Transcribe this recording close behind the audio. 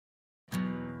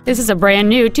This is a brand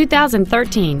new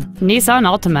 2013 Nissan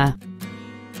Altima.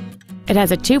 It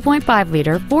has a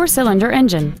 2.5-liter four-cylinder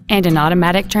engine and an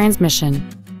automatic transmission.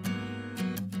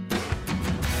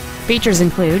 Features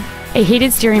include a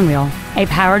heated steering wheel, a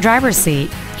power driver's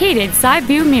seat, heated side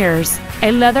view mirrors,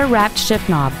 a leather-wrapped shift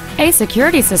knob, a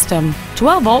security system,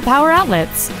 12-volt power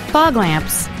outlets, fog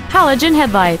lamps, halogen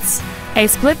headlights, a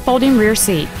split folding rear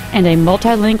seat, and a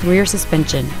multi-link rear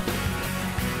suspension.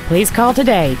 Please call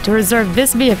today to reserve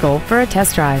this vehicle for a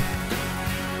test drive.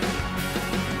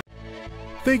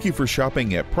 Thank you for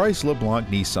shopping at Price LeBlanc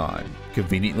Nissan,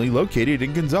 conveniently located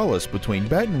in Gonzales between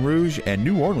Baton Rouge and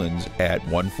New Orleans at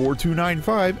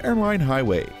 14295 Airline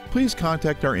Highway. Please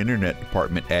contact our internet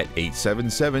department at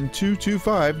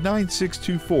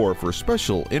 877-225-9624 for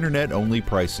special internet-only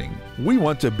pricing. We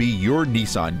want to be your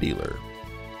Nissan dealer.